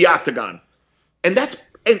 in the octagon. And that's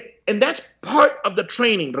part of the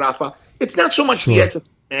training, Rafa. It's not so much the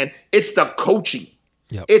exercise, man. It's the coaching.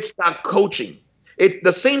 Yep. It's the coaching. It's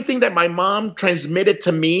the same thing that my mom transmitted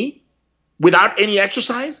to me without any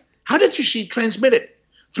exercise. How did she transmit it?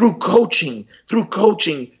 through coaching, through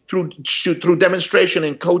demonstration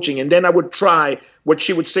and coaching. And then I would try what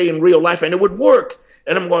she would say in real life, and it would work.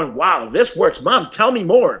 And I'm going, wow, this works. Mom, tell me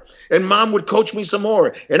more. And Mom would coach me some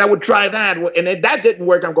more. And I would try that. And if that didn't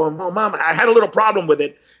work, I'm going, well, Mom, I had a little problem with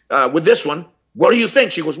it, with this one. What do you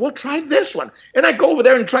think? She goes, well, try this one. And I go over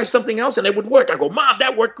there and try something else, and it would work. I go, Mom,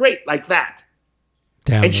 that worked great, like that.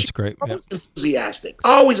 Damn, and that's great. Always enthusiastic.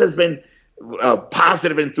 Always has been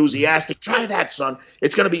positive, enthusiastic. Try that, son.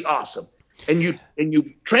 It's going to be awesome. And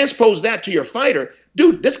you transpose that to your fighter.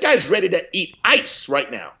 Dude, this guy's ready to eat ice right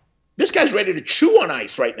now. This guy's ready to chew on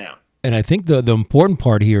ice right now. And I think the important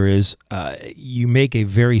part here is you make a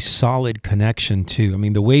very solid connection too. I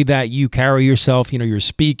mean, the way that you carry yourself, you're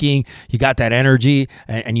speaking, you got that energy,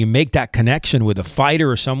 and you make that connection with a fighter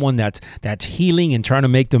or someone that's healing and trying to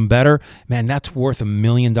make them better. Man, that's worth $1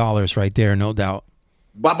 million right there, no doubt.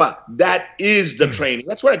 Baba, that is the training.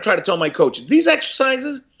 That's what I try to tell my coaches. These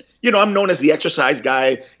exercises, I'm known as the exercise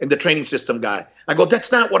guy and the training system guy. I go,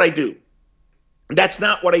 that's not what I do. That's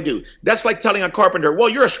not what I do. That's like telling a carpenter, well,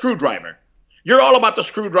 you're a screwdriver. You're all about the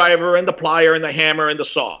screwdriver and the plier and the hammer and the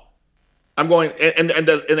saw. I'm going, and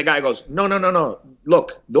the guy goes, no.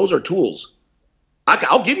 Look, those are tools.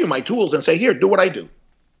 I'll give you my tools and say, here, do what I do.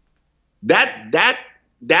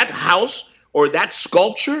 That house or that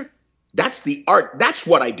sculpture, that's the art. That's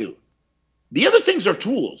what I do. The other things are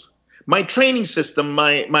tools. My training system,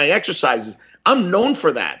 my exercises, I'm known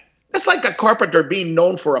for that. That's like a carpenter being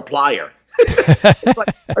known for a plier.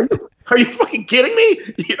 Like, are you fucking kidding me?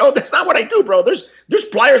 That's not what I do, bro. There's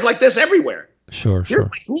pliers like this everywhere. Sure. Here's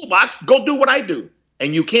my toolbox. Go do what I do.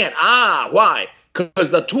 And you can't. Why?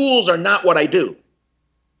 Because the tools are not what I do.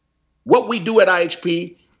 What we do at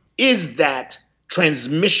IHP is that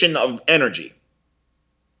transmission of energy.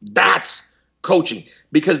 That's coaching,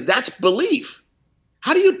 because that's belief.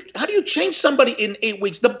 How do you change somebody in 8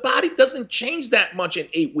 weeks? The body doesn't change that much in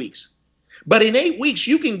 8 weeks. But in 8 weeks,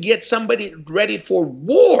 you can get somebody ready for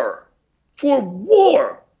war. For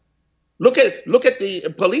war. Look at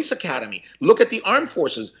the police academy. Look at the armed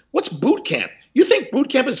forces. What's boot camp? You think boot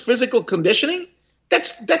camp is physical conditioning?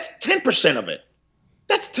 That's 10% of it.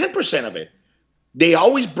 That's 10% of it. They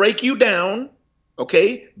always break you down,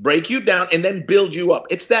 okay? Break you down and then build you up.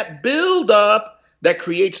 It's that build up that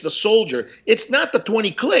creates the soldier. It's not the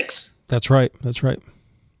 20 clicks. That's right.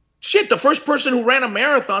 Shit, the first person who ran a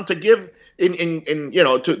marathon to give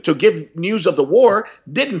to give news of the war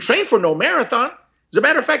didn't train for no marathon. As a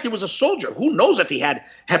matter of fact, he was a soldier. Who knows if he had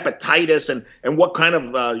hepatitis and what kind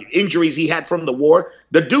of injuries he had from the war.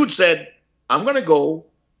 The dude said, I'm going to go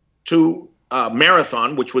to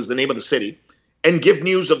Marathon, which was the name of the city, and give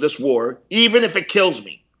news of this war, even if it kills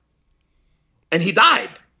me. And he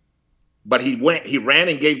died. But he ran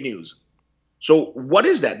and gave news. So what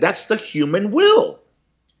is that? That's the human will.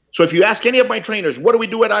 So if you ask any of my trainers, what do we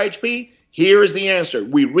do at IHP? Here is the answer.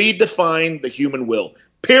 We redefine the human will,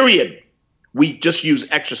 period. We just use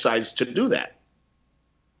exercise to do that.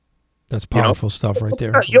 That's powerful stuff right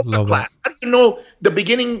there. Yoga class. How do you know the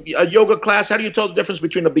beginning yoga class? How do you tell the difference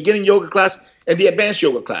between the beginning yoga class and the advanced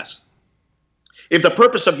yoga class? If the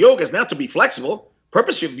purpose of yoga is not to be flexible,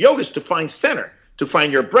 purpose of yoga is to find center, to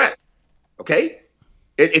find your breath. Okay?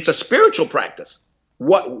 It's a spiritual practice.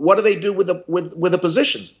 What do they do with the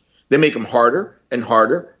positions? They make them harder and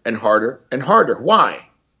harder and harder and harder. Why?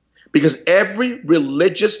 Because every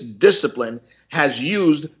religious discipline has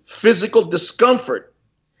used physical discomfort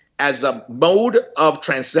as a mode of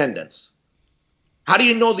transcendence. How do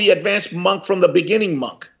you know the advanced monk from the beginning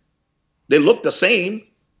monk? They look the same,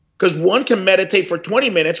 because one can meditate for 20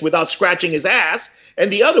 minutes without scratching his ass,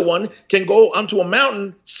 and the other one can go onto a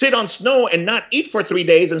mountain, sit on snow, and not eat for 3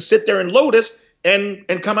 days and sit there in lotus and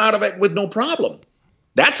come out of it with no problem.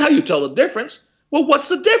 That's how you tell the difference. Well, what's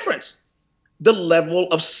the difference? The level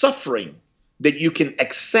of suffering that you can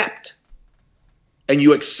accept. And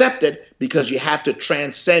you accept it because you have to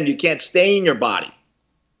transcend. You can't stay in your body.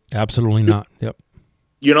 Absolutely not. Yep.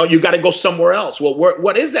 You got to go somewhere else. Well,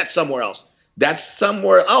 what is that somewhere else? That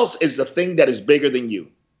somewhere else is the thing that is bigger than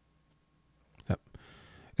you. Yep.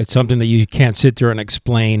 It's something that you can't sit there and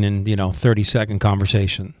explain in, 30-second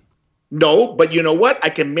conversation. No, but you know what? I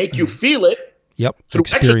can make you feel it. Yep. Through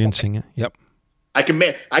experiencing exercise. It. Yep.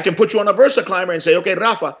 I can put you on a Versa climber and say, okay,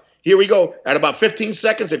 Rafa, here we go. At about 15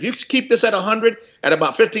 seconds, if you keep this at 100, at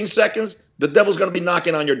about 15 seconds, the devil's going to be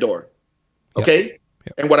knocking on your door. Okay? Yep.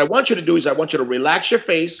 And what I want you to do is I want you to relax your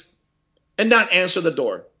face and not answer the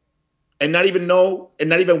door. And not even know, and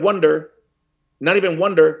not even wonder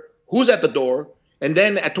who's at the door. And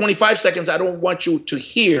then at 25 seconds, I don't want you to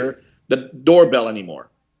hear the doorbell anymore.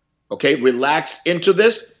 Okay? Relax into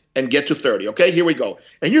this and get to 30. Okay, here we go.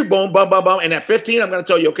 And you're boom, bum, bum, bum. And at 15, I'm going to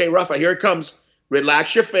tell you, okay, Rafa, here it comes.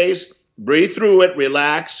 Relax your face. Breathe through it.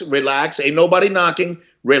 Relax, relax. Ain't nobody knocking.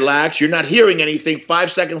 Relax. You're not hearing anything.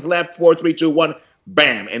 5 seconds left. 4, 3, 2, 1.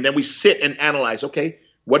 Bam. And then we sit and analyze. Okay,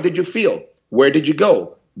 what did you feel? Where did you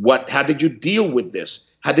go? How did you deal with this?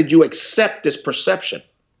 How did you accept this perception?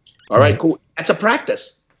 All right, cool. That's a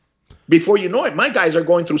practice. Before you know it, my guys are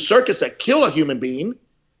going through circuits that kill a human being.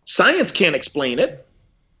 Science can't explain it,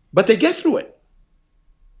 but they get through it.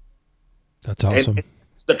 That's awesome. And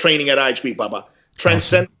it's the training at IHP, Baba.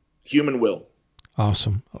 Transcend human will.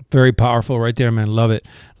 Awesome. Very powerful right there, man. Love it.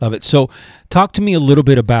 Love it. So talk to me a little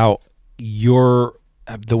bit about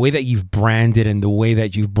the way that you've branded and the way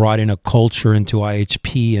that you've brought in a culture into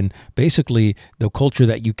IHP, and basically the culture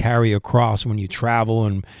that you carry across when you travel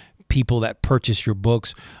and people that purchase your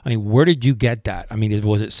books. I mean, where did you get that? I mean,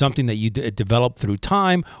 was it something that you developed through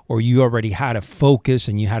time, or you already had a focus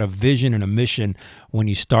and you had a vision and a mission when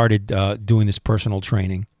you started doing this personal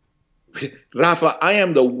training? Rafa, I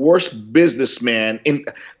am the worst businessman.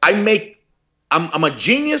 I'm a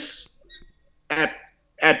genius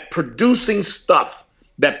at producing stuff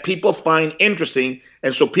that people find interesting,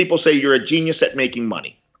 and so people say you're a genius at making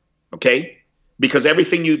money. Okay? Because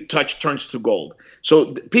everything you touch turns to gold.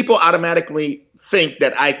 So people automatically think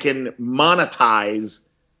that I can monetize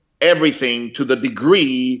everything to the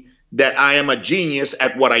degree that I am a genius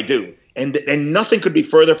at what I do. And nothing could be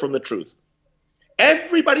further from the truth.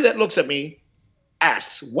 Everybody that looks at me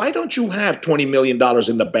asks, why don't you have $20 million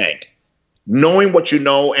in the bank, knowing what you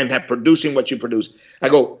know and producing what you produce? I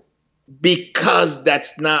go, because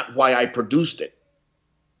that's not why I produced it.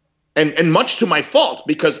 And much to my fault,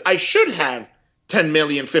 because I should have 10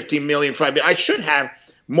 million, 15 million, 5 million. I should have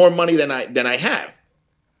more money than I have.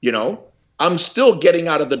 You know, I'm still getting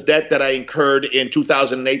out of the debt that I incurred in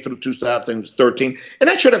 2008 through 2013. And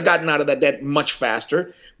I should have gotten out of that debt much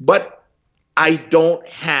faster. But I don't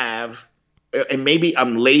have, and maybe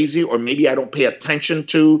I'm lazy, or maybe I don't pay attention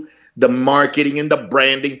to the marketing and the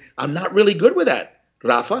branding. I'm not really good with that,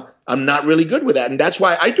 Rafa. I'm not really good with that. And that's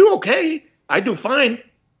why I do okay. I do fine.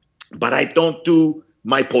 But I don't do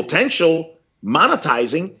my potential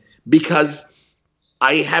monetizing because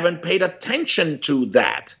I haven't paid attention to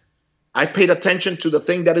that. I paid attention to the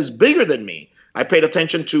thing that is bigger than me. I paid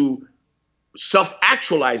attention to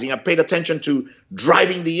self-actualizing. I paid attention to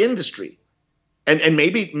driving the industry. And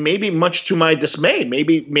maybe much to my dismay,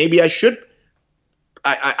 maybe I should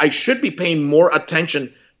be paying more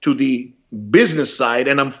attention to the business side.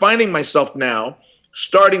 And I'm finding myself now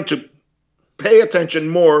starting to pay attention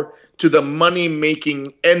more to the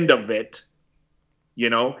money-making end of it. You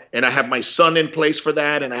know, and I have my son in place for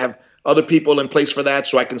that, and I have other people in place for that,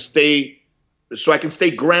 so I can stay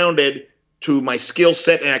grounded to my skill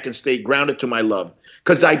set, and I can stay grounded to my love.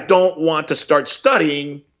 Because I don't want to start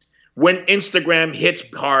studying when Instagram hits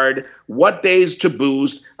hard, what days to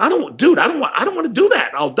boost. I don't want to do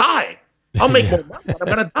that. I'll die. I'll make more money, but I'm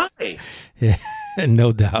gonna die. Yeah,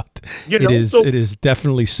 no doubt. You know, it is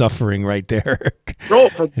definitely suffering right there. Bro,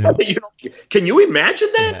 can you imagine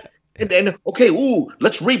that? Yeah. And then, okay,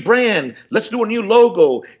 let's rebrand. Let's do a new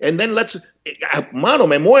logo. And then mano,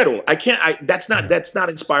 me muero. That's not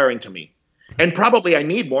inspiring to me. And probably I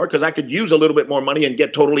need more, because I could use a little bit more money and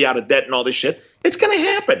get totally out of debt and all this shit. It's going to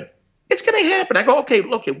happen. It's going to happen. I go, okay,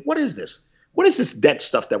 look, what is this? What is this debt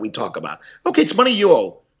stuff that we talk about? Okay, it's money you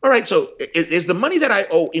owe. All right, so is the money that I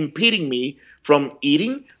owe impeding me from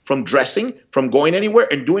eating, from dressing, from going anywhere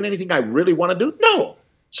and doing anything I really want to do? No.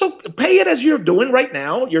 So pay it as you're doing right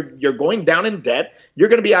now. You're going down in debt. You're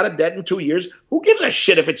going to be out of debt in 2 years. Who gives a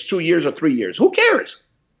shit if it's 2 years or 3 years? Who cares?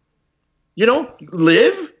 You know,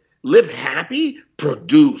 live happy,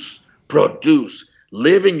 produce.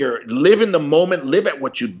 Live in the moment, live at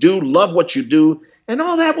what you do, love what you do, and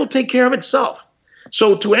all that will take care of itself.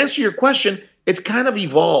 So to answer your question, it's kind of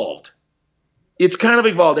evolved.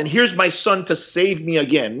 And here's my son to save me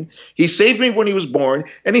again. He saved me when he was born,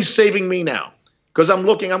 and he's saving me now. Because I'm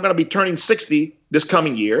going to be turning 60 this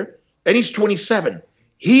coming year, and he's 27.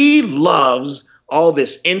 He loves all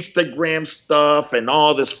this Instagram stuff and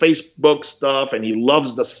all this Facebook stuff, and he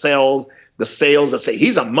loves the sales that say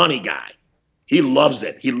he's a money guy. He loves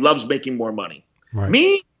it. He loves making more money. Right.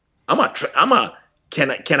 Me,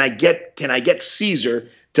 can I get Caesar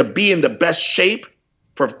to be in the best shape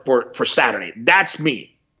for Saturday? That's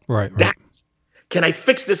me. Right. Can I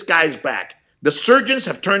fix this guy's back? The surgeons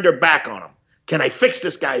have turned their back on him. Can I fix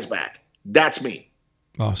this guy's back? That's me.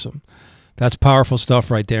 Awesome. That's powerful stuff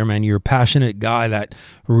right there, man. You're a passionate guy that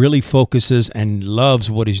really focuses and loves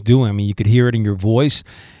what he's doing. I mean, you could hear it in your voice.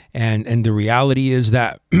 And the reality is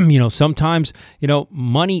that, sometimes,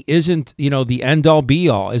 money isn't, the end all be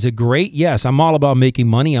all. Is it great? Yes. I'm all about making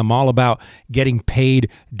money. I'm all about getting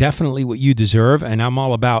paid definitely what you deserve. And I'm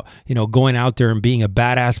all about, going out there and being a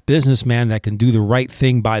badass businessman that can do the right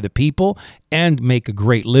thing by the people and make a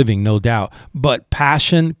great living, no doubt. But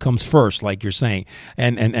passion comes first, like you're saying.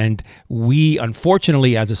 And we,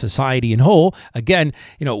 unfortunately, as a society in whole, again,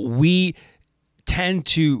 we tend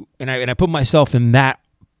to, and I put myself in that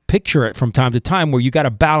picture from time to time, where you got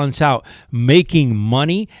to balance out making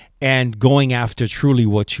money and going after truly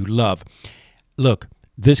what you love. Look,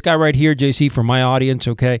 this guy right here, JC, for my audience,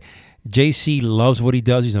 okay? JC loves what he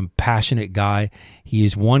does. He's a passionate guy. He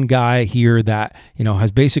is one guy here that,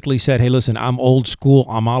 has basically said, hey, listen, I'm old school.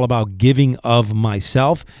 I'm all about giving of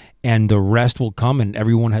myself, and the rest will come. And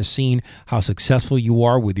everyone has seen how successful you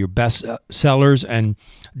are with your best sellers. And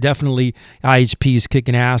definitely IHP is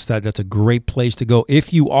kicking ass. That's a great place to go.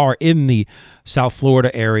 If you are in the South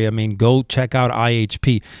Florida area, go check out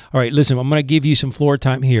IHP. All right, listen, I'm going to give you some floor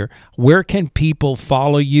time here. Where can people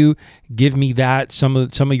follow you? Give me that, some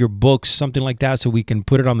of your books, something like that, so we can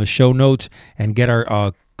put it on the show notes and get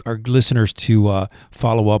our listeners to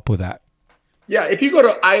follow up with that. Yeah, if you go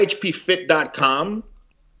to ihpfit.com,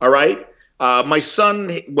 all right, my son,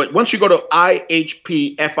 once you go to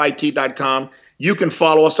ihpfit.com, you can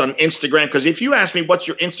follow us on Instagram. Because if you ask me, what's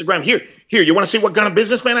your Instagram? Here, you want to see what kind of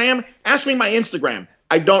businessman I am? Ask me my Instagram.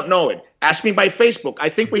 I don't know it. Ask me my Facebook. I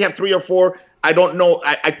think we have 3 or 4. I don't know.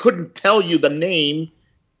 I couldn't tell you the name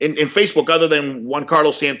in Facebook other than Juan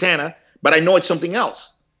Carlos Santana, but I know it's something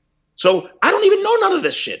else. So I don't even know none of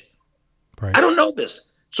this shit. Right. I don't know this.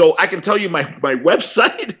 So I can tell you my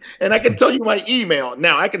website, and I can tell you my email.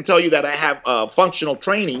 Now, I can tell you that I have Functional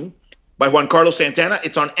Training by Juan Carlos Santana.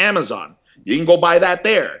 It's on Amazon. You can go buy that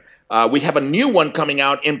there. We have a new one coming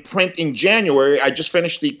out in print in January. I just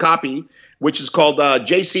finished the copy, which is called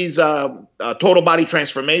JC's Total Body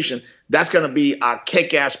Transformation. That's going to be a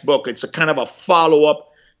kick-ass book. It's a kind of a follow-up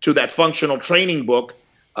to that Functional Training book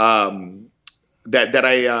that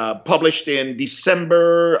I published in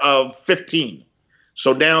December of 15.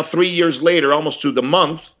 So now 3 years later, almost to the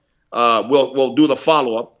month, we'll do the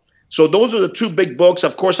follow-up. So those are the 2 big books.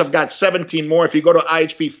 Of course, I've got 17 more. If you go to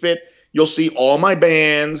IHP Fit, you'll see all my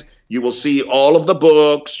bands. You will see all of the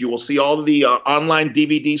books. You will see all of the online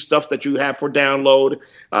DVD stuff that you have for download.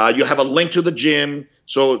 You have a link to the gym.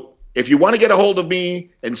 So if you want to get a hold of me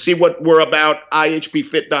and see what we're about,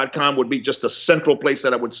 ihpfit.com would be just the central place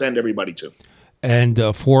that I would send everybody to. And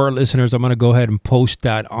for our listeners, I'm going to go ahead and post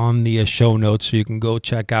that on the show notes so you can go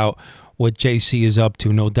check out what JC is up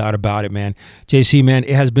to. No doubt about it, man. JC, man,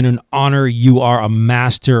 it has been an honor. You are a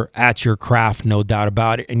master at your craft, no doubt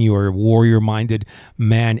about it. And you are a warrior-minded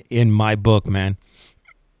man in my book, man.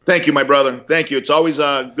 Thank you, my brother. Thank you. It's always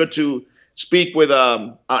good to speak with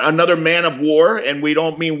another man of war. And we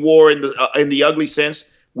don't mean war in the ugly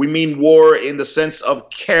sense. We mean war in the sense of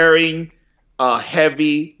carrying a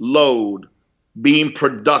heavy load, being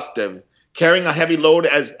productive, carrying a heavy load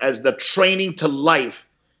as the training to life,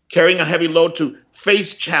 carrying a heavy load to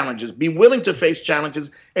face challenges, be willing to face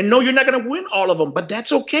challenges, and know you're not going to win all of them, but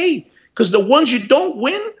that's okay, because the ones you don't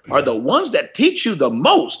win are the ones that teach you the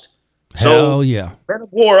most. Hell yeah. Man of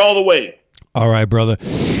war all the way. All right, brother.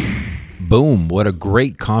 Boom. What a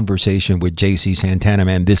great conversation with JC Santana,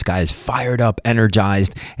 man. This guy is fired up,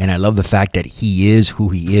 energized, and I love the fact that he is who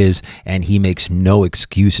he is and he makes no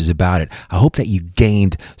excuses about it. I hope that you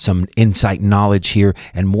gained some insight, knowledge here,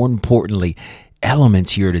 and more importantly,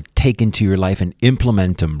 elements here to take into your life and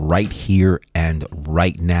implement them right here and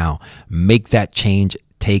right now. Make that change,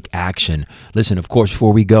 take action. Listen, of course,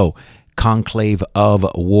 before we go,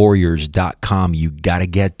 conclaveofwarriors.com. You got to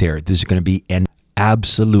get there. This is going to be an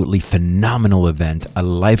absolutely phenomenal event, a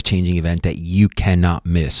life-changing event that you cannot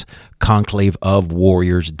miss.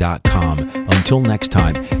 conclaveofwarriors.com. Until next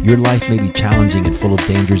time, your life may be challenging and full of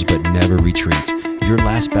dangers, but never retreat. Your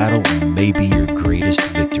last battle may be your greatest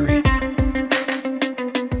victory.